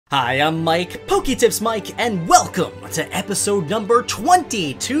Hi, I'm Mike, PokeTips Mike, and welcome to episode number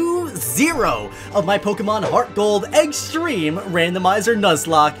 20 of my Pokemon HeartGold Extreme Randomizer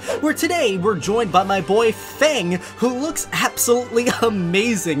Nuzlocke, where today we're joined by my boy Fang, who looks absolutely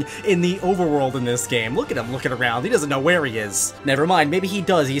amazing in the overworld in this game. Look at him looking around, he doesn't know where he is. Never mind, maybe he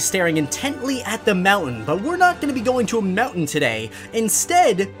does, he's staring intently at the mountain, but we're not going to be going to a mountain today.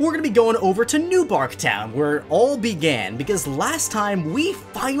 Instead, we're going to be going over to Nuzlocke Town, where it all began, because last time we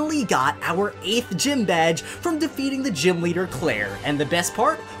finally got our 8th gym badge from defeating the gym leader Claire, and the best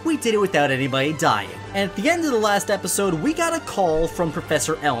part, we did it without anybody dying. And at the end of the last episode, we got a call from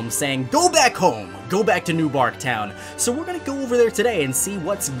Professor Elm saying, go back home, go back to Nuzlocke Town. So we're gonna go over there today and see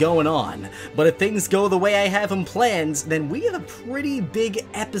what's going on. But if things go the way I have them planned, then we have a pretty big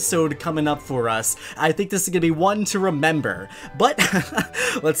episode coming up for us. I think this is gonna be one to remember. But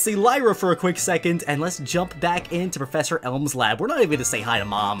let's see Lyra for a quick second, and let's jump back into Professor Elm's lab. We're not even gonna say hi to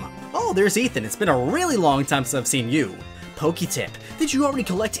Mom. Oh, there's Ethan. It's been a really long time since I've seen you. PokeTip, did you already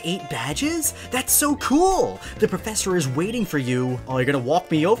collect 8 badges? That's so cool! The professor is waiting for you. Oh, you're gonna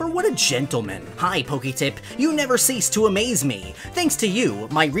walk me over? What a gentleman. Hi, PokeTip. You never cease to amaze me. Thanks to you,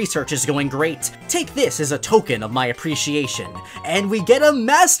 my research is going great. Take this as a token of my appreciation. And we get a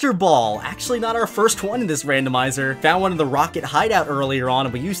Master Ball! Actually, not our first one in this randomizer. Found one in the Rocket Hideout earlier on,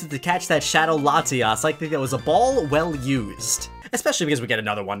 and we used it to catch that Shadow Latias. I think that was a ball well used. Especially because we get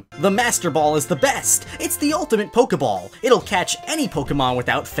another one. The Master Ball is the best! It's the ultimate Pokeball. It'll catch any Pokemon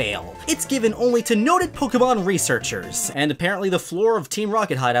without fail. It's given only to noted Pokemon researchers, and apparently the floor of Team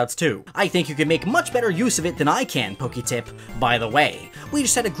Rocket hideouts too. I think you can make much better use of it than I can, PokeTip. By the way, we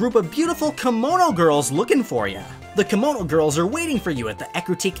just had a group of beautiful kimono girls looking for you. The kimono girls are waiting for you at the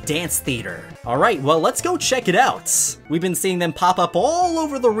Ecruteak Dance Theater. Alright, well let's go check it out. We've been seeing them pop up all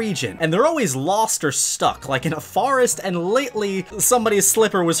over the region, and they're always lost or stuck, like in a forest, and lately somebody's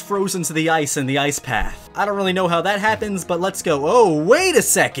slipper was frozen to the ice in the ice path. I don't really know how that happens, but let's go. Oh, wait a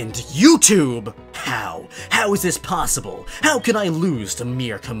second! YouTube! How? How is this possible? How can I lose to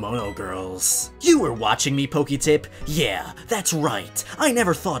mere kimono girls? You were watching me, PokeTip? Yeah, that's right. I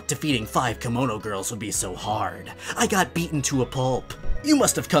never thought defeating 5 kimono girls would be so hard. I got beaten to a pulp. You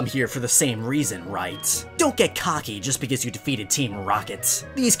must have come here for the same reason, right? Don't get cocky just because you defeated Team Rocket.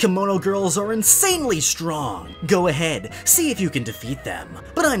 These kimono girls are insanely strong. Go ahead, see if you can defeat them.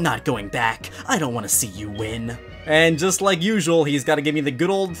 But I'm not going back. I don't want to see you win. And just like usual, he's got to give me the good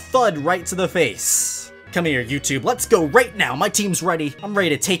old thud right to the face. Come here, YouTube. Let's go right now. My team's ready. I'm ready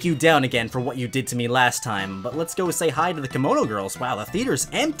to take you down again for what you did to me last time. But let's go say hi to the kimono girls. Wow, the theater's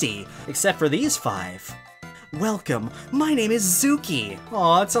empty, except for these 5. Welcome, my name is Zuki.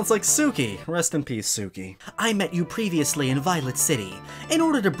 Aw, it sounds like Suki. Rest in peace, Suki. I met you previously in Violet City, in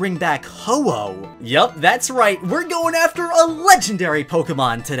order to bring back Ho-Oh. Yup, that's right, we're going after a legendary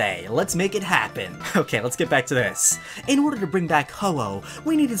Pokemon today. Let's make it happen. Okay, let's get back to this. In order to bring back Ho-Oh,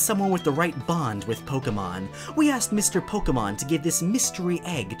 we needed someone with the right bond with Pokemon. We asked Mr. Pokemon to give this mystery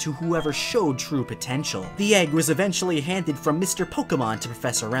egg to whoever showed true potential. The egg was eventually handed from Mr. Pokemon to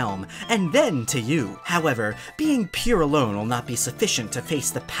Professor Elm, and then to you. However, being pure alone will not be sufficient to face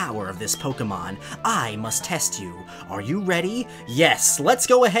the power of this Pokemon. I must test you. Are you ready? Yes, let's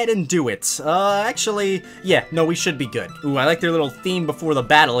go ahead and do it. Actually, yeah, no, we should be good. Ooh, I like their little theme before the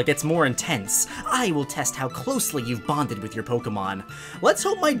battle. It gets more intense. I will test how closely you've bonded with your Pokemon. Let's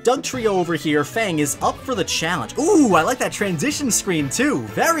hope my Dugtrio over here, Fang, is up for the challenge. Ooh, I like that transition screen too.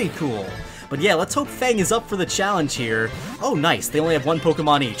 Very cool. But yeah, let's hope Fang is up for the challenge here. Oh, nice. They only have 1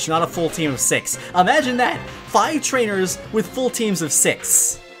 Pokemon each, not a full team of 6. Imagine that. 5 trainers with full teams of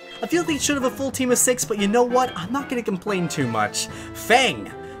 6. I feel they should have a full team of 6, but you know what? I'm not going to complain too much. Fang,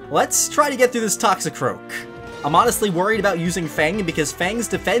 let's try to get through this Toxicroak. I'm honestly worried about using Fang because Fang's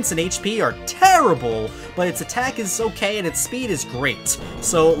defense and HP are terrible, but its attack is okay and its speed is great.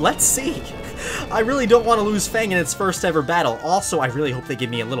 So let's see. I really don't want to lose Fang in its first ever battle. Also, I really hope they give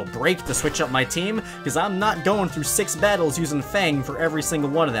me a little break to switch up my team, because I'm not going through 6 battles using Fang for every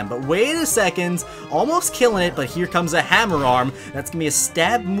single one of them. But wait a second, almost killing it, but here comes a Hammer Arm. That's gonna be a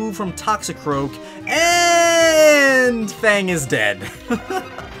stab move from Toxicroak, and Fang is dead.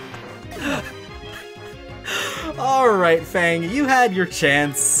 Alright, Fang, you had your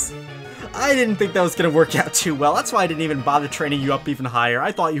chance. I didn't think that was going to work out too well. That's why I didn't even bother training you up even higher.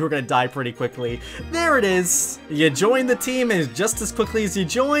 I thought you were going to die pretty quickly. There it is. You joined the team, and just as quickly as you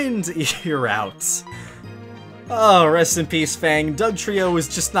joined, you're out. Oh, rest in peace, Fang. Dugtrio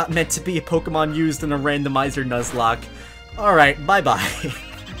is just not meant to be a Pokemon used in a Randomizer Nuzlocke. Alright, bye-bye.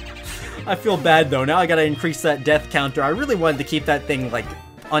 I feel bad, though. Now I gotta increase that death counter. I really wanted to keep that thing, like,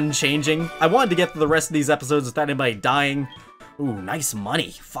 unchanging. I wanted to get through the rest of these episodes without anybody dying. Ooh, nice money.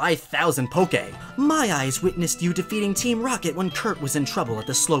 5,000 Poke. My eyes witnessed you defeating Team Rocket when Kurt was in trouble at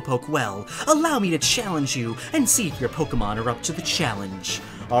the Slowpoke Well. Allow me to challenge you and see if your Pokemon are up to the challenge.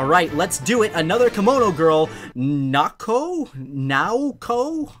 Alright, let's do it. Another Kimono girl. Naoko?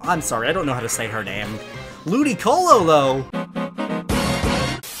 I'm sorry, I don't know how to say her name. Ludicolo, though.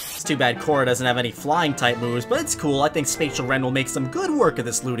 It's too bad Korra doesn't have any flying type moves, but it's cool. I think Spatial Ren will make some good work of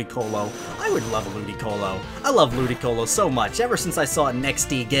this Ludicolo. I would love a Ludicolo. I love Ludicolo so much, ever since I saw it in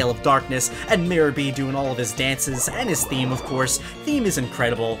XD Gale of Darkness, and Mirror B doing all of his dances, and his theme, of course. Theme is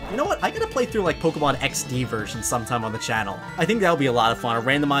incredible. You know what? I gotta play through like Pokemon XD version sometime on the channel. I think that'll be a lot of fun. A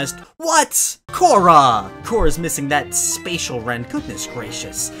randomized... What? Korra! Korra's missing that Spatial Ren. Goodness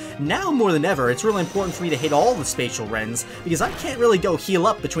gracious. Now more than ever, it's really important for me to hit all the Spatial Rens, because I can't really go heal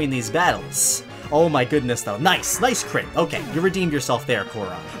up between these battles. Oh my goodness though. Nice crit. Okay, you redeemed yourself there,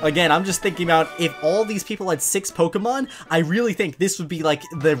 Korra. Again, I'm just thinking about if all these people had 6 Pokemon, I really think this would be like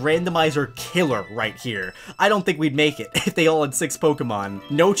the randomizer killer right here. I don't think we'd make it if they all had 6 Pokemon.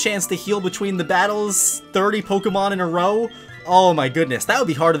 No chance to heal between the battles, 30 Pokemon in a row. Oh my goodness, that would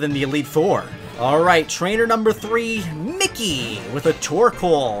be harder than the Elite Four. Alright, trainer number 3, Mickey, with a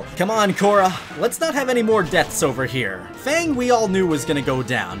Torkoal. Come on, Korra, let's not have any more deaths over here. Fang we all knew was gonna go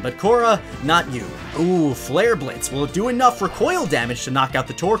down, but Korra, not you. Ooh, Flare Blitz, will it do enough recoil damage to knock out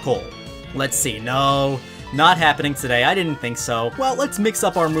the Torkoal? Let's see, no. Not happening today, I didn't think so. Well, let's mix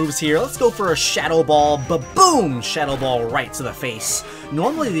up our moves here. Let's go for a Shadow Ball, ba-boom! Shadow Ball right to the face.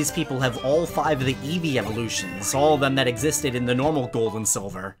 Normally these people have all 5 of the Eevee evolutions, all of them that existed in the normal Gold and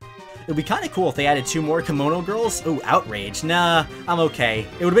Silver. It would be kind of cool if they added 2 more Kimono girls. Ooh, Outrage. Nah, I'm okay.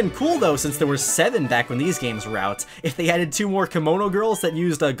 It would have been cool though, since there were 7 back when these games were out, if they added 2 more Kimono girls that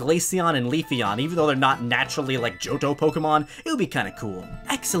used Glaceon and Leafeon. Even though they're not naturally like Johto Pokemon, it would be kind of cool.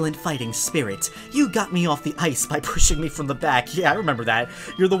 Excellent fighting spirit. You got me off the ice by pushing me from the back. Yeah, I remember that.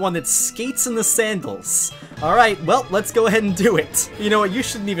 You're the one that skates in the sandals. Alright, well, let's go ahead and do it. You know what, you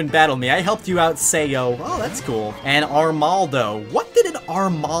shouldn't even battle me. I helped you out, Sayo. Oh, that's cool. And Armaldo. What did an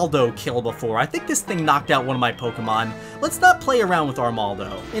Armaldo kill before? I think this thing knocked out one of my Pokemon. Let's not play around with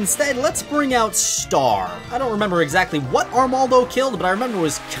Armaldo. Instead, let's bring out Star. I don't remember exactly what Armaldo killed, but I remember it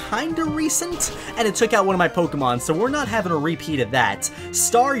was kinda recent, and it took out one of my Pokemon, so we're not having a repeat of that.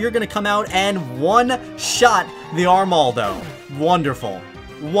 Star, you're gonna come out and one-shot the Armaldo. Wonderful.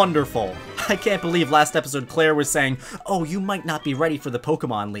 Wonderful. I can't believe last episode Claire was saying, oh, you might not be ready for the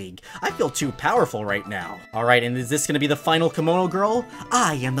Pokemon League. I feel too powerful right now. Alright, and is this gonna be the final Kimono girl?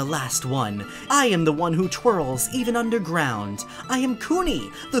 I am the last one. I am the one who twirls even underground. I am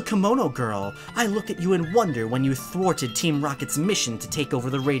Kuni, the Kimono girl. I look at you and wonder when you thwarted Team Rocket's mission to take over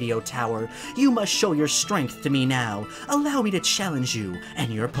the radio tower. You must show your strength to me now. Allow me to challenge you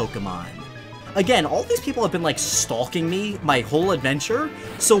and your Pokemon. Again, all these people have been, like, stalking me my whole adventure,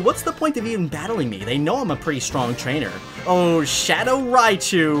 so what's the point of even battling me? They know I'm a pretty strong trainer. Oh, Shadow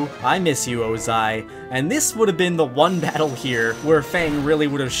Raichu! I miss you, Ozai. And this would have been the one battle here where Fang really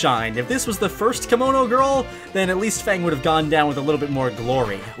would have shined. If this was the first Kimono girl, then at least Fang would have gone down with a little bit more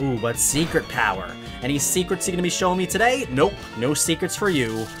glory. Ooh, but secret power. Any secrets you gonna be showing me today? Nope, no secrets for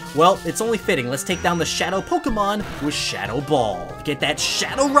you. Well, it's only fitting. Let's take down the Shadow Pokemon with Shadow Ball. Get that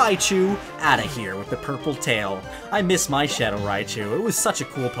Shadow Raichu out of here with the purple tail. I miss my Shadow Raichu. It was such a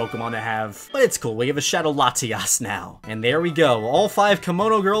cool Pokemon to have. But it's cool, we have a Shadow Latias now. And there we go, all 5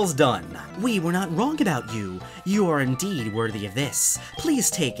 Kimono girls done. We were not wrong about you. You are indeed worthy of this.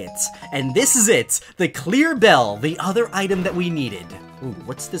 Please take it. And this is it, the Clear Bell, the other item that we needed. Ooh,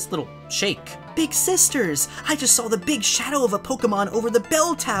 what's this little shake? Big sisters! I just saw the big shadow of a Pokemon over the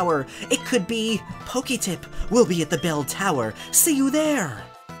bell tower. It could be PokeTip. We'll be at the bell tower. See you there.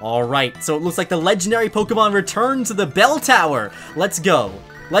 Alright, so it looks like the legendary Pokemon returned to the bell tower. Let's go.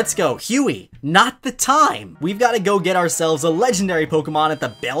 Let's go. Huey, not the time. We've got to go get ourselves a legendary Pokemon at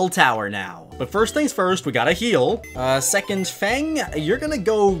the bell tower now. But first things first, we gotta heal. Second, Fang, you're gonna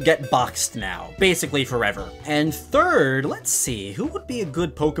go get boxed now. Basically forever. And third, let's see, who would be a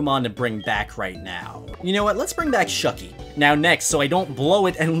good Pokemon to bring back right now? You know what, let's bring back Shucky. Now next, so I don't blow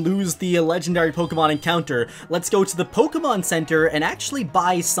it and lose the legendary Pokemon encounter, let's go to the Pokemon Center and actually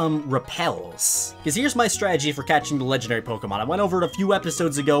buy some repels. Because here's my strategy for catching the legendary Pokemon. I went over it a few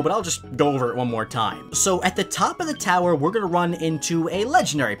episodes ago, but I'll just go over it it one more time. So at the top of the tower, we're gonna run into a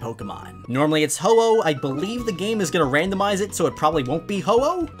legendary Pokemon. Normally it's Ho-Oh. I believe the game is gonna randomize it, so it probably won't be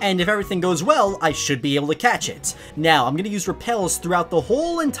Ho-Oh. And if everything goes well, I should be able to catch it. Now, I'm gonna use repels throughout the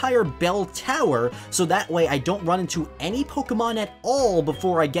whole entire bell tower, so that way I don't run into any Pokemon at all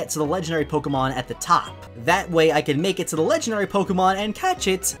before I get to the legendary Pokemon at the top. That way I can make it to the legendary Pokemon and catch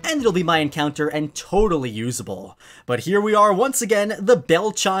it, and it'll be my encounter and totally usable. But here we are once again, the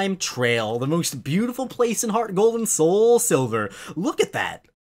Bell Chime Trail, the most beautiful place in HeartGold and Soul Silver. Look at that.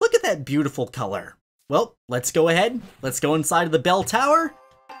 Look at that beautiful color. Well, let's go ahead. Let's go inside of the Bell Tower.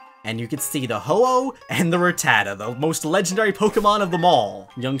 And you can see the Ho-Oh and the Rattata, the most legendary Pokemon of them all.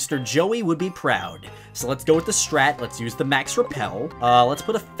 Youngster Joey would be proud. So let's go with the strat. Let's use the max repel. Let's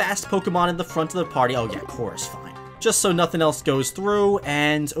put a fast Pokemon in the front of the party. Oh yeah, Cora's fine. Just so nothing else goes through.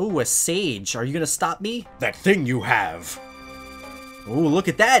 And, oh, a Sage. Are you gonna stop me? That thing you have. Oh, look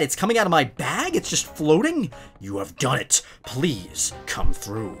at that. It's coming out of my bag. It's just floating. You have done it. Please come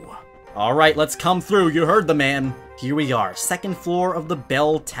through. All right, let's come through. You heard the man. Here we are, second floor of the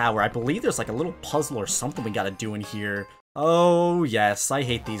Bell Tower. I believe there's like a little puzzle or something we gotta do in here. Oh yes, I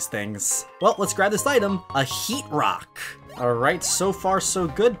hate these things. Well, let's grab this item, a Heat Rock. All right, so far so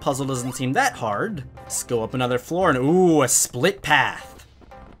good. Puzzle doesn't seem that hard. Let's go up another floor and ooh, a split path.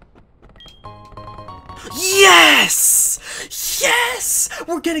 Yes! Yes!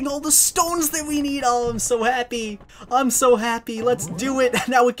 We're getting all the stones that we need. Oh, I'm so happy. I'm so happy. Let's do it.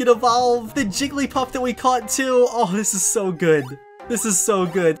 Now we can evolve the Jigglypuff that we caught too. Oh, this is so good. This is so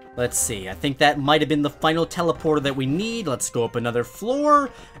good. Let's see. I think that might have been the final teleporter that we need. Let's go up another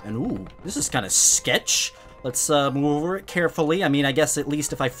floor. And ooh, this is kind of sketch. Let's move over it carefully. I mean, I guess at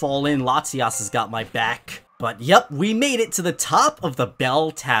least if I fall in, Latias has got my back. But yep, we made it to the top of the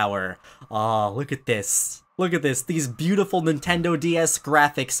Bell Tower. Oh, look at this. Look at this. These beautiful Nintendo DS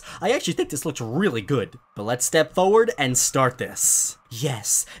graphics. I actually think this looks really good. But let's step forward and start this.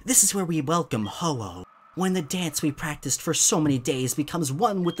 Yes, this is where we welcome Ho-Oh. When the dance we practiced for so many days becomes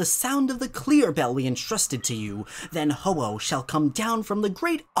one with the sound of the clear bell we entrusted to you, then Ho-Oh shall come down from the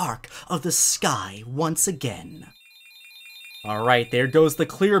great arc of the sky once again. Alright, there goes the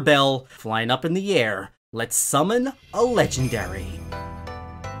clear bell, flying up in the air. Let's summon a legendary.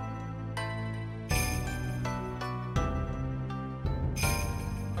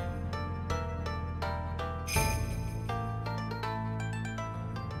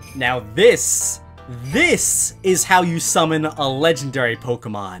 Now this is how you summon a legendary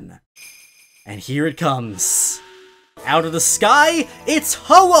Pokemon. And here it comes. Out of the sky, it's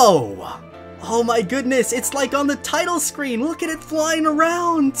Ho-Oh! Oh my goodness, it's like on the title screen. Look at it flying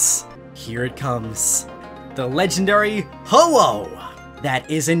around. Here it comes. The legendary Ho-Oh. That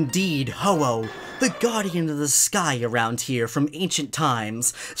is indeed Ho-Oh, the guardian of the sky around here from ancient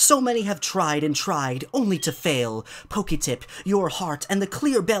times. So many have tried and tried, only to fail. PokeTip, your heart, and the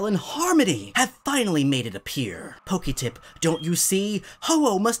clear bell in harmony have finally made it appear. PokeTip, don't you see?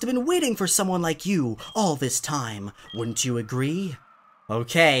 Ho-Oh must have been waiting for someone like you all this time. Wouldn't you agree?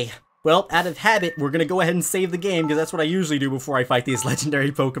 Okay. Well, out of habit, we're gonna go ahead and save the game, because that's what I usually do before I fight these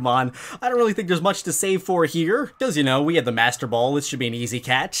legendary Pokemon. I don't really think there's much to save for here, because, you know, we had the Master Ball, this should be an easy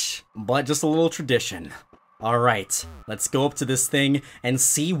catch. But just a little tradition. Alright, let's go up to this thing and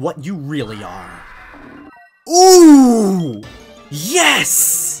see what you really are. Ooh!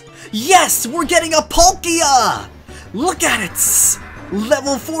 Yes! Yes! We're getting a Palkia! Look at it!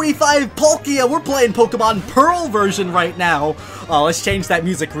 Level 45 Palkia! We're playing Pokemon Pearl version right now! Oh, let's change that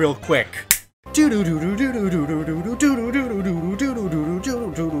music real quick.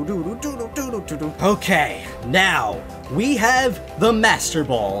 Okay, now we have the Master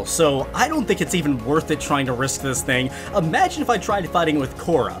Ball, so I don't think it's even worth it trying to risk this thing. Imagine if I tried fighting with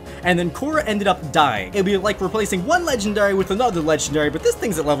Cora, and then Cora ended up dying. It'd be like replacing one legendary with another legendary, but this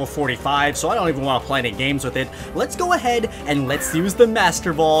thing's at level 45, so I don't even want to play any games with it. Let's go ahead and let's use the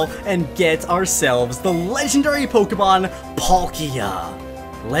Master Ball and get ourselves the legendary Pokemon Palkia.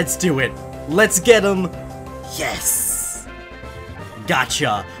 Let's do it. Let's get him. Yes.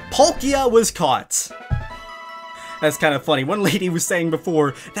 Gotcha. Palkia was caught. That's kind of funny. One lady was saying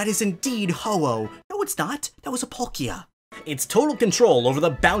before, that is indeed Ho-Oh. No, it's not. That was a Palkia. Its total control over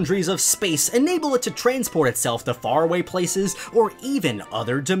the boundaries of space enable it to transport itself to faraway places or even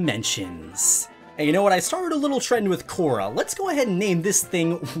other dimensions. And you know what? I started a little trend with Cora. Let's go ahead and name this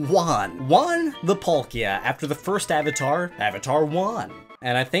thing Juan. Juan the Palkia, after the first avatar, Avatar Juan.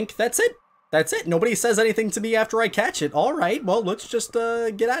 And I think that's it. That's it. Nobody says anything to me after I catch it. All right, well, let's just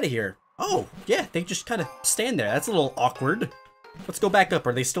get out of here. Oh, yeah, they just kind of stand there. That's a little awkward. Let's go back up.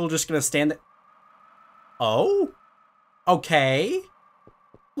 Are they still just going to stand there? Oh? Okay.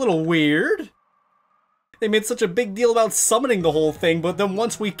 Little weird. They made such a big deal about summoning the whole thing, but then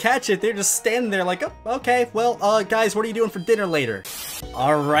once we catch it, they're just standing there like, oh, okay, well, guys, what are you doing for dinner later?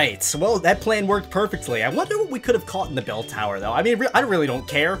 Alright, well, that plan worked perfectly. I wonder what we could have caught in the bell tower, though. I mean, I really don't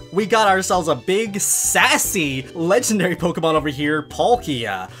care. We got ourselves a big, sassy, legendary Pokemon over here,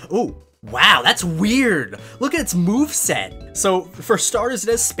 Palkia. Ooh. Wow, that's weird. Look at its moveset. So, for starters, it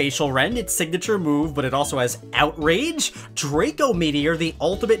has Spatial Rend, its signature move, but it also has Outrage, Draco Meteor, the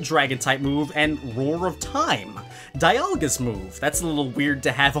ultimate Dragon-type move, and Roar of Time. Dialga's move. That's a little weird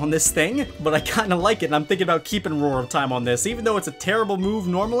to have on this thing, but I kinda like it, and I'm thinking about keeping Roar of Time on this. Even though it's a terrible move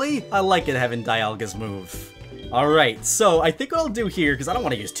normally, I like it having Dialga's move. Alright, so I think what I'll do here, because I don't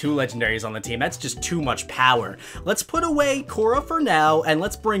want to use 2 legendaries on the team, that's just too much power. Let's put away Korra for now, and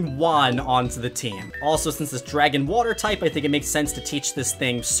let's bring Juan onto the team. Also, since it's Dragon Water type, I think it makes sense to teach this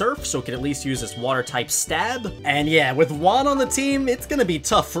thing Surf, so it can at least use this Water type Stab. And yeah, with Juan on the team, it's gonna be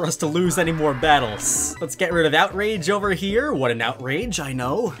tough for us to lose any more battles. Let's get rid of Outrage over here. What an outrage, I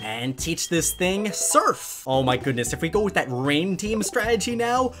know. And teach this thing Surf. Oh my goodness, if we go with that Rain team strategy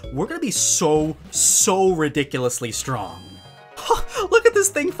now, we're gonna be so ridiculous. Strong. Look at this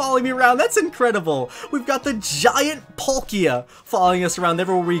thing following me around. That's incredible. We've got the giant Palkia following us around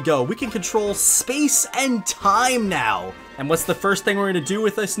everywhere we go. We can control space and time now. And what's the first thing we're going to do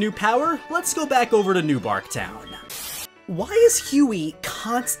with this new power? Let's go back over to New Bark Town. Why is Huey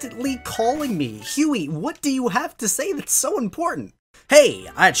constantly calling me? Huey, what do you have to say that's so important? Hey,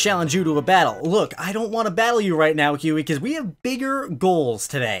 I challenge you to a battle. Look, I don't want to battle you right now, Huey, because we have bigger goals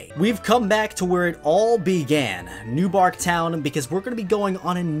today. We've come back to where it all began, New Bark Town, because we're going to be going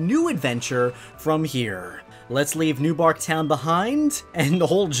on a new adventure from here. Let's leave New Bark Town behind, and the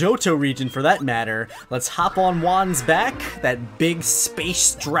whole Johto region for that matter. Let's hop on Juan's back, that big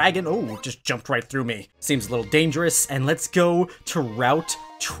space dragon. Oh, just jumped right through me. Seems a little dangerous, and let's go to Route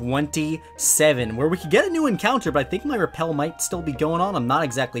 27, where we could get a new encounter, but I think my Repel might still be going on. I'm not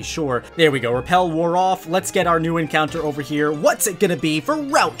exactly sure. There we go. Repel wore off. Let's get our new encounter over here. What's it gonna be for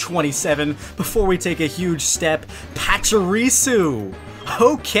Route 27 before we take a huge step? Pachirisu.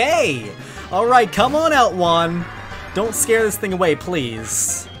 Okay. All right, come on out, Juan. Don't scare this thing away,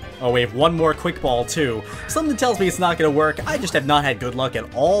 please. Oh, we have one more Quick Ball, too. Something tells me it's not going to work. I just have not had good luck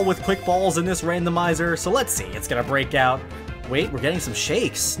at all with Quick Balls in this randomizer, so let's see. It's going to break out. Wait, we're getting some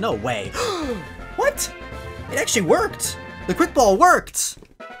shakes. No way. What? It actually worked. The Quick Ball worked.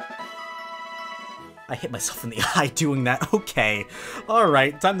 I hit myself in the eye doing that. Okay.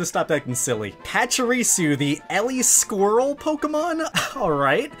 Alright, time to stop acting silly. Pachirisu, the Ellie Squirrel Pokemon?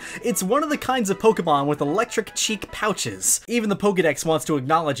 Alright. It's one of the kinds of Pokemon with electric cheek pouches. Even the Pokedex wants to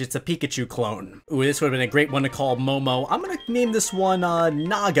acknowledge it's a Pikachu clone. Ooh, this would have been a great one to call Momo. I'm gonna name this one,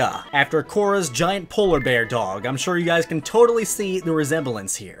 Naga, after Korra's giant polar bear dog. I'm sure you guys can totally see the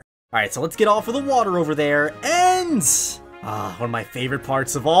resemblance here. Alright, so let's get off of the water over there, and... one of my favorite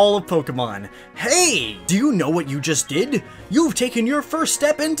parts of all of Pokemon. Hey, do you know what you just did? You've taken your first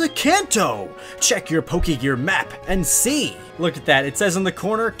step into Kanto! Check your Pokegear map and see. Look at that, it says in the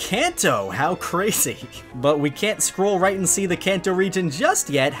corner, Kanto, how crazy. But we can't scroll right and see the Kanto region just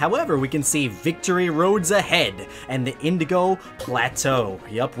yet, however, we can see Victory Roads ahead, and the Indigo Plateau.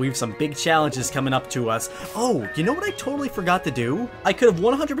 Yup, we have some big challenges coming up to us. Oh, you know what I totally forgot to do? I could have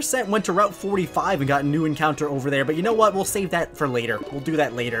 100% went to Route 45 and got a new encounter over there, but you know what, we'll save that for later. We'll do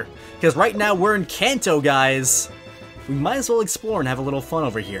that later. Because right now we're in Kanto, guys. We might as well explore and have a little fun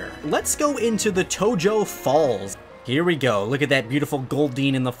over here. Let's go into the Tojo Falls. Here we go. Look at that beautiful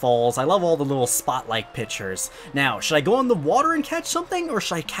Goldeen in the falls. I love all the little spotlight pictures. Now, should I go in the water and catch something, or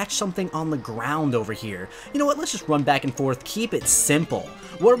should I catch something on the ground over here? You know what? Let's just run back and forth. Keep it simple.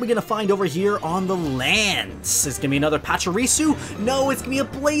 What are we gonna find over here on the lands? Is it gonna be another Pachirisu? No, it's gonna be a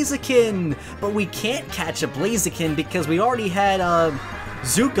Blaziken. But we can't catch a Blaziken because we already had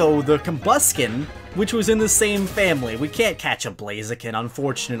Zuko the Combuskin, which was in the same family. We can't catch a Blaziken,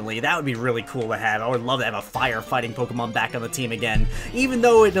 unfortunately. That would be really cool to have. I would love to have a fire-fighting Pokemon back on the team again. Even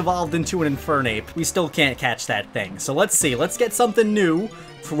though it evolved into an Infernape, we still can't catch that thing. So let's see. Let's get something new.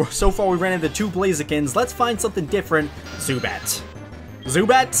 So far, we ran into 2 Blazikens. Let's find something different. Zubat.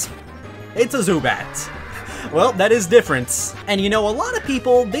 Zubat? It's a Zubat. Well, that is different. And you know, a lot of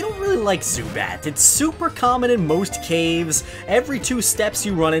people, they don't really like Zubat. It's super common in most caves. Every 2 steps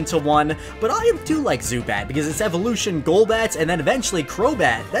you run into one. But I do like Zubat because its evolution Golbat and then eventually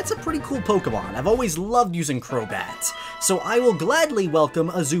Crobat, that's a pretty cool Pokemon. I've always loved using Crobat. So I will gladly welcome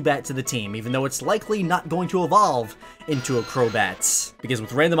a Zubat to the team, even though it's likely not going to evolve into a Crobat, because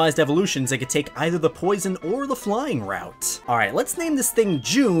with randomized evolutions, they could take either the poison or the flying route. Alright, let's name this thing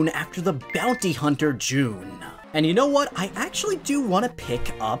June after the bounty hunter June. And you know what? I actually do want to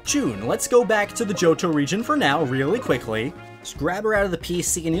pick up June. Let's go back to the Johto region for now, really quickly. Just grab her out of the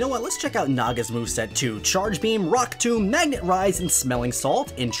PC, and you know what? Let's check out Naga's moveset too. Charge Beam, Rock Tomb, Magnet Rise, and Smelling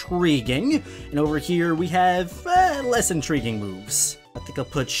Salt. Intriguing. And over here we have less intriguing moves. I think I'll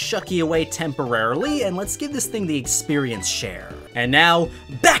put Shucky away temporarily, and let's give this thing the experience share. And now,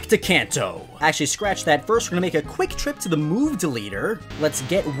 back to Kanto! Actually, scratch that. First, we're gonna make a quick trip to the move deleter. Let's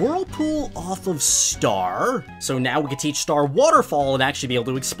get Whirlpool off of Star. So now we can teach Star Waterfall and actually be able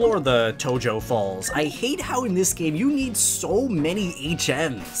to explore the Tojo Falls. I hate how in this game you need so many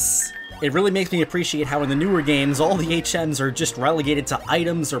HMs. It really makes me appreciate how in the newer games, all the HMs are just relegated to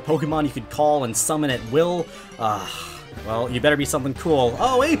items or Pokemon you could call and summon at will. Well, you better be something cool.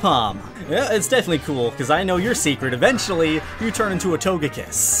 Oh, Apom! Yeah, it's definitely cool, because I know your secret. Eventually, you turn into a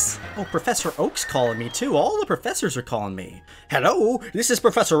Togekiss. Oh, Professor Oak's calling me, too. All the professors are calling me. Hello, this is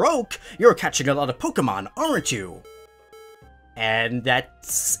Professor Oak. You're catching a lot of Pokemon, aren't you? And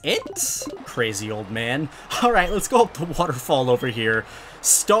that's it? Crazy old man. Alright, let's go up the waterfall over here.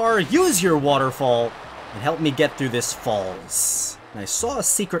 Star, use your waterfall and help me get through this falls. And I saw a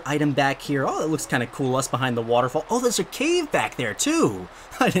secret item back here. Oh, that looks kind of cool, us behind the waterfall. Oh, there's a cave back there, too.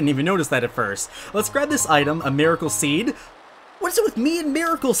 I didn't even notice that at first. Let's grab this item, a Miracle Seed. What is it with me and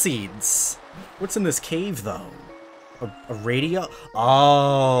Miracle Seeds? What's in this cave, though? A radio?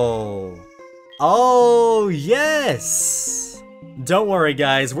 Oh. Oh, yes. Don't worry,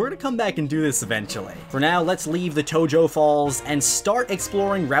 guys. We're gonna come back and do this eventually. For now, let's leave the Tojo Falls and start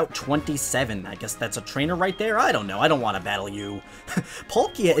exploring Route 27. I guess that's a trainer right there? I don't know. I don't want to battle you.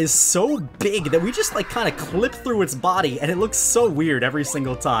 Palkia is so big that we just, like, kind of clip through its body, and it looks so weird every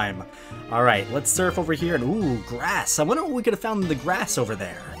single time. Alright, let's surf over here, and ooh, grass. I wonder what we could have found in the grass over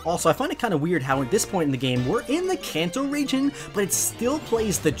there. Also, I find it kind of weird how at this point in the game, we're in the Kanto region, but it still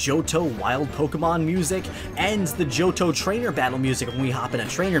plays the Johto Wild Pokemon music and the Johto Trainer Battle music when we hop in a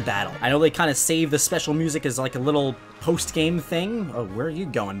trainer battle. I know they kind of save the special music as like a little post-game thing. Oh, where are you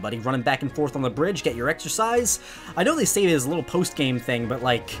going, buddy? Running back and forth on the bridge, get your exercise? I know they save it as a little post-game thing, but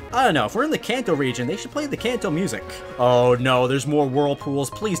like, I don't know. If we're in the Kanto region, they should play the Kanto music. Oh no, there's more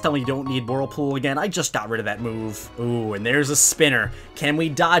Whirlpools. Please tell me you don't need Whirlpool again. I just got rid of that move. Ooh, and there's a spinner. Can we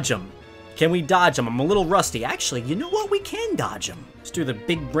dodge him? Can we dodge him? I'm a little rusty. Actually, you know what? We can dodge him. Let's do the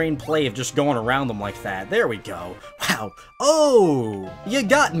big brain play of just going around them like that. There we go. Wow. Oh, you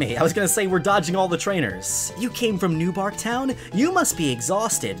got me. I was gonna say we're dodging all the trainers. You came from New Bark Town? You must be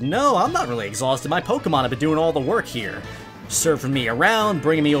exhausted. No, I'm not really exhausted. My Pokemon have been doing all the work here. Surfing me around,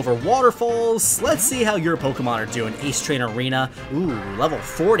 bringing me over waterfalls. Let's see how your Pokemon are doing. Ace Train Arena. Ooh, level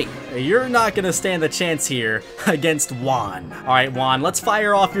 40. You're not gonna stand a chance here against Juan. Alright, Juan, let's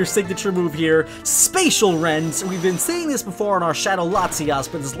fire off your signature move here. Spatial Rend. We've been saying this before on our Shadow Latias,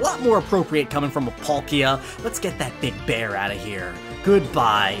 but it's a lot more appropriate coming from a Palkia. Let's get that big bear out of here.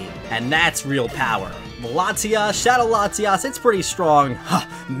 Goodbye. And that's real power. Latias, Shadow Latias, it's pretty strong. Huh,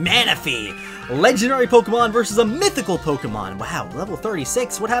 Manaphy. Legendary Pokemon versus a mythical Pokemon. Wow, level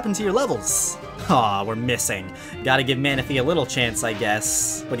 36. What happened to your levels? Aw, we're missing. Gotta give Manaphy a little chance, I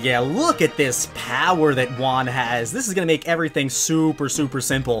guess. But yeah, look at this power that Juan has. This is gonna make everything super, super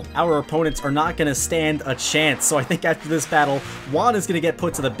simple. Our opponents are not gonna stand a chance, so I think after this battle, Juan is gonna get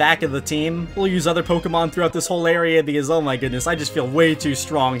put to the back of the team. We'll use other Pokemon throughout this whole area because, oh my goodness, I just feel way too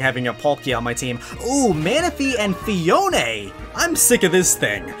strong having a Palkia on my team. Ooh, Manaphy and Fione! I'm sick of this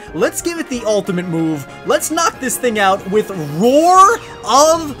thing. Let's give it the ultimate move. Let's knock this thing out with Roar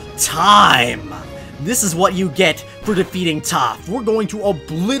of Time. This is what you get for defeating Toph. We're going to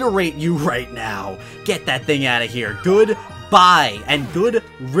obliterate you right now. Get that thing out of here. Goodbye and good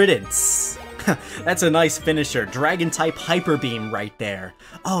riddance. That's a nice finisher. Dragon-type Hyper Beam right there.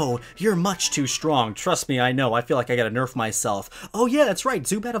 Oh, you're much too strong. Trust me, I know. I feel like I gotta nerf myself. Oh yeah, that's right.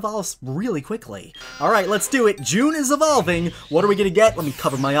 Zubat evolves really quickly. Alright, let's do it. June is evolving. What are we gonna get? Let me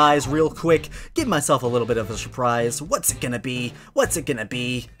cover my eyes real quick. Give myself a little bit of a surprise. What's it gonna be? What's it gonna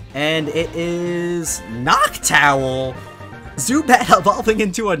be? And it is Noctowl. Zubat evolving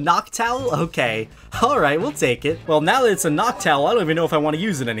into a Noctowl? Okay. Alright, we'll take it. Well, now that it's a Noctowl, I don't even know if I want to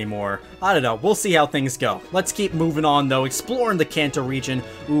use it anymore. I don't know. We'll see how things go. Let's keep moving on, though. Exploring the Kanto region.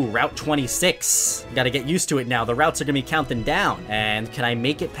 Ooh, Route 26. Gotta get used to it now. The routes are gonna be counting down. And can I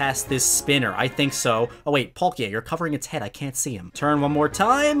make it past this spinner? I think so. Oh, wait. Palkia, you're covering its head. I can't see him. Turn one more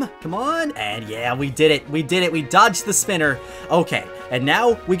time. Come on. And yeah, we did it. We did it. We dodged the spinner. Okay. And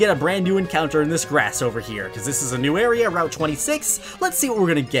now we get a brand new encounter in this grass over here, because this is a new area, Route 26. Let's see what we're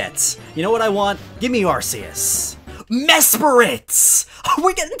gonna get. You know what I want? Give me Arceus. Mesprit!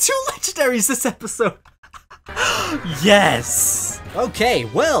 We're getting 2 legendaries this episode! Yes! Okay,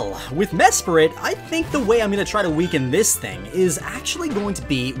 well, with Mesprit, I think the way I'm gonna try to weaken this thing is actually going to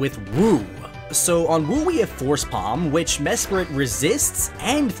be with Woo. So on Woo we have Force Palm, which Mesprit resists,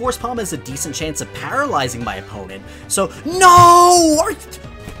 and Force Palm has a decent chance of paralyzing my opponent. So, no!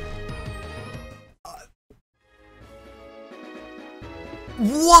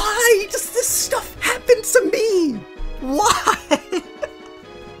 Why does this stuff happen to me? Why?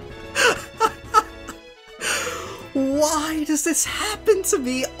 Why does this happen to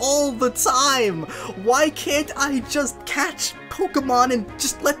me all the time? Why can't I just catch Pokemon and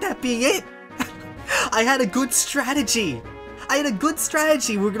just let that be it? I had a good strategy.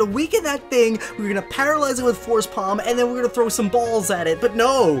 We're gonna weaken that thing, we're gonna paralyze it with Force Palm, and then we're gonna throw some balls at it. But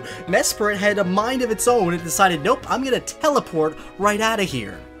no, Mesprit had a mind of its own and decided, nope, I'm gonna teleport right out of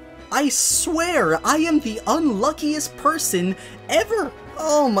here. I swear, I am the unluckiest person ever.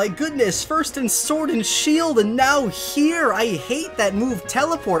 Oh my goodness, first in Sword and Shield and now here. I hate that move,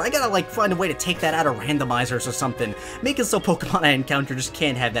 teleport. I gotta like find a way to take that out of randomizers or something. Make it so Pokemon I encounter just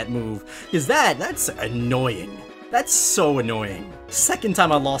can't have that move. Because that's annoying. That's so annoying. Second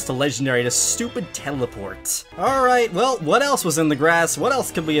time I lost a legendary to stupid teleport. Alright, well, what else was in the grass? What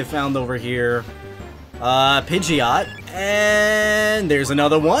else could we have found over here? Pidgeot. And there's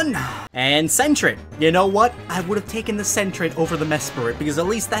another one. And Sentret. You know what? I would have taken the Sentret over the Mesprit because at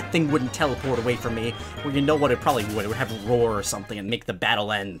least that thing wouldn't teleport away from me. Or you know what it probably would. It would have a roar or something and make the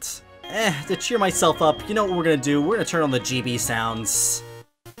battle end. To cheer myself up, you know what we're gonna do? We're gonna turn on the GB sounds.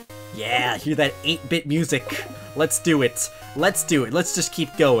 Yeah, hear that 8-bit music. Let's do it. Let's do it. Let's just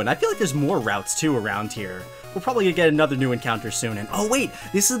keep going. I feel like there's more routes too around here. We're probably gonna get another new encounter soon. And oh wait,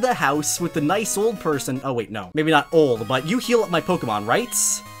 this is the house with the nice old person. Oh wait, no. Maybe not old, but you heal up my Pokemon, right?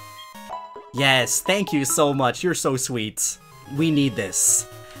 Yes, thank you so much. You're so sweet. We need this.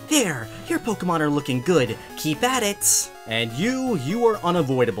 There, your Pokemon are looking good. Keep at it. And you are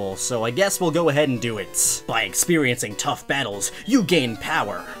unavoidable, so I guess we'll go ahead and do it. By experiencing tough battles, you gain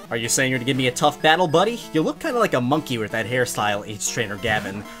power. Are you saying you're gonna give me a tough battle, buddy? You look kind of like a monkey with that hairstyle, H-Trainer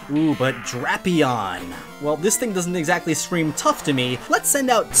Gavin. Ooh, but Drapion. Well, this thing doesn't exactly scream tough to me. Let's send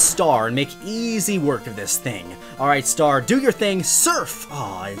out Star and make easy work of this thing. Alright, Star, do your thing. Surf!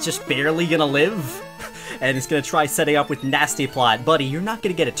 Aw, it's just barely gonna live. And it's gonna try setting up with Nasty Plot. Buddy, you're not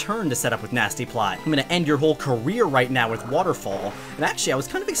gonna get a turn to set up with Nasty Plot. I'm gonna end your whole career right now with Waterfall. And actually, I was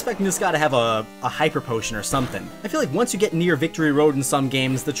kind of expecting this guy to have a Hyper Potion or something. I feel like once you get near Victory Road in some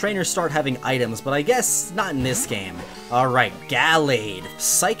games, the trainers start having items, but I guess not in this game. Alright, Gallade.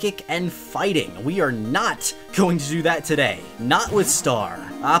 Psychic and Fighting. We are not going to do that today. Not with Star.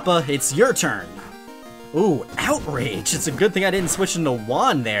 Appa, it's your turn. Ooh, Outrage! It's a good thing I didn't switch into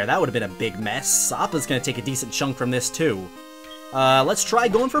Wand there. That would have been a big mess. Appa's gonna take a decent chunk from this too. Let's try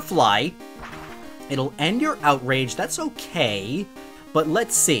going for Fly. It'll end your Outrage, that's okay. But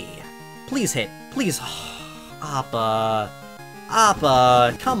let's see. Please hit. Please. Appa.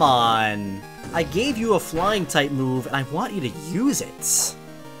 Appa, come on. I gave you a flying type move and I want you to use it.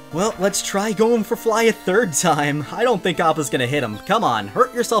 Well, let's try going for Fly a third time. I don't think Appa's gonna hit him. Come on,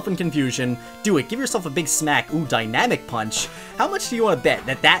 hurt yourself in confusion. Do it, give yourself a big smack. Ooh, Dynamic Punch. How much do you want to bet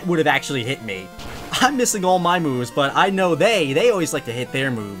that that would have actually hit me? I'm missing all my moves, but I know they always like to hit their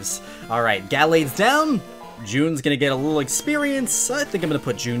moves. Alright, Gallade's down. June's gonna get a little experience. I think I'm gonna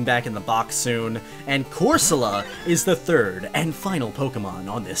put June back in the box soon. And Corsola is the third and final Pokemon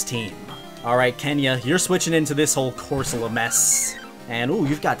on this team. Alright, Kenya, you're switching into this whole Corsola mess. And ooh,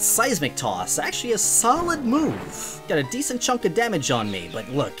 you've got Seismic Toss, actually a solid move. Got a decent chunk of damage on me, but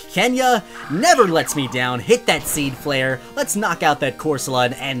look, Kenya never lets me down. Hit that Seed Flare, let's knock out that Corsola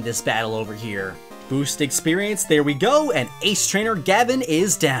and end this battle over here. Boost experience, there we go, and Ace Trainer Gavin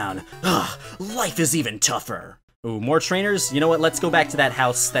is down. Ugh, life is even tougher. Ooh, more trainers? You know what, let's go back to that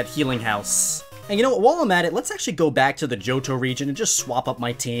house, that healing house. And you know what, while I'm at it, let's actually go back to the Johto region and just swap up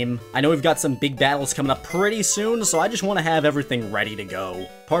my team. I know we've got some big battles coming up pretty soon, so I just want to have everything ready to go.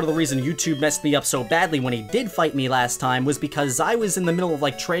 Part of the reason YouTube messed me up so badly when he did fight me last time was because I was in the middle of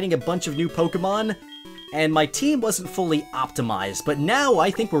like training a bunch of new Pokemon, and my team wasn't fully optimized, but now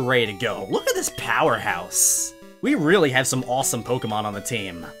I think we're ready to go. Look at this powerhouse. We really have some awesome Pokemon on the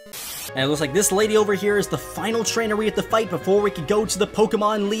team. And it looks like this lady over here is the final trainer we have to fight before we can go to the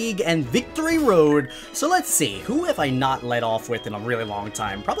Pokemon League and Victory Road. So let's see, who have I not led off with in a really long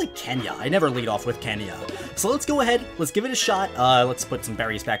time? Probably Kenya. I never lead off with Kenya. So let's go ahead, let's give it a shot. Let's put some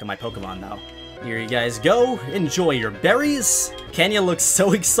berries back in my Pokemon now. Here you guys go. Enjoy your berries. Kenya looks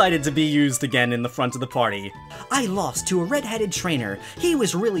so excited to be used again in the front of the party. I lost to a red-headed trainer. He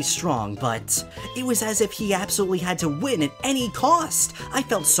was really strong, but it was as if he absolutely had to win at any cost. I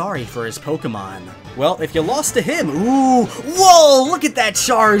felt sorry for his Pokemon. Well, if you lost to him, ooh, whoa, look at that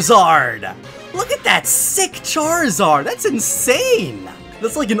Charizard! Look at that sick Charizard, that's insane!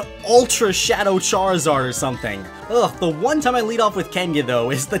 That's like an Ultra Shadow Charizard or something. Ugh, the one time I lead off with Kenya,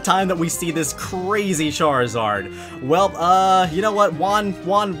 though, is the time that we see this crazy Charizard. Well, you know what, Juan,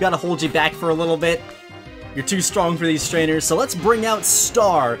 we've gotta hold you back for a little bit. You're too strong for these trainers, so let's bring out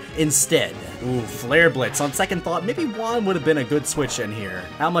Star instead. Ooh, Flare Blitz. On second thought, maybe Juan would have been a good switch in here.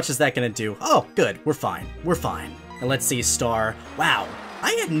 How much is that gonna do? Oh, good, we're fine, we're fine. And let's see Star. Wow,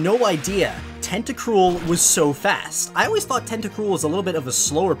 I had no idea Tentacruel was so fast. I always thought Tentacruel was a little bit of a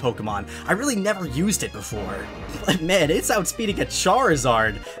slower Pokemon. I really never used it before. But man, it's outspeeding a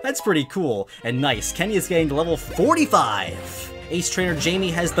Charizard. That's pretty cool. And nice, Kenya's getting to level 45. Ace Trainer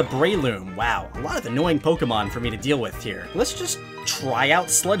Jamie has the Breloom. Wow, a lot of annoying Pokemon for me to deal with here. Let's just try out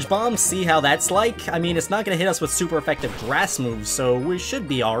Sludge Bomb, see how that's like. I mean, it's not gonna hit us with super effective grass moves, so we should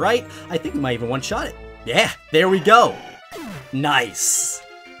be alright. I think we might even one-shot it. Yeah, there we go. Nice.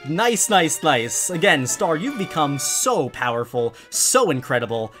 Nice, nice, nice. Again, Star, you've become so powerful, so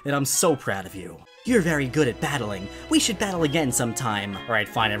incredible, and I'm so proud of you. You're very good at battling. We should battle again sometime. Alright,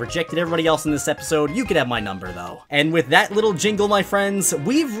 fine, I rejected everybody else in this episode. You could have my number, though. And with that little jingle, my friends,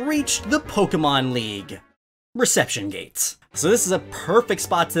 we've reached the Pokemon League. Reception Gates. So this is a perfect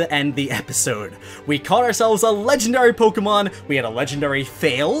spot to end the episode. We caught ourselves a legendary Pokemon, we had a legendary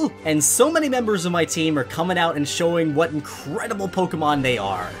fail, and so many members of my team are coming out and showing what incredible Pokemon they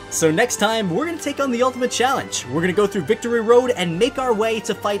are. So next time, we're gonna take on the ultimate challenge. We're gonna go through Victory Road and make our way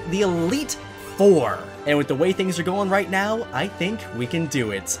to fight the Elite Four. And with the way things are going right now, I think we can do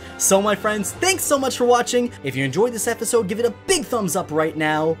it. So my friends, thanks so much for watching. If you enjoyed this episode, give it a big thumbs up right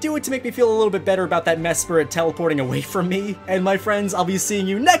now. Do it to make me feel a little bit better about that mess spirit teleporting away from me. And my friends, I'll be seeing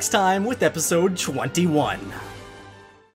you next time with episode 21.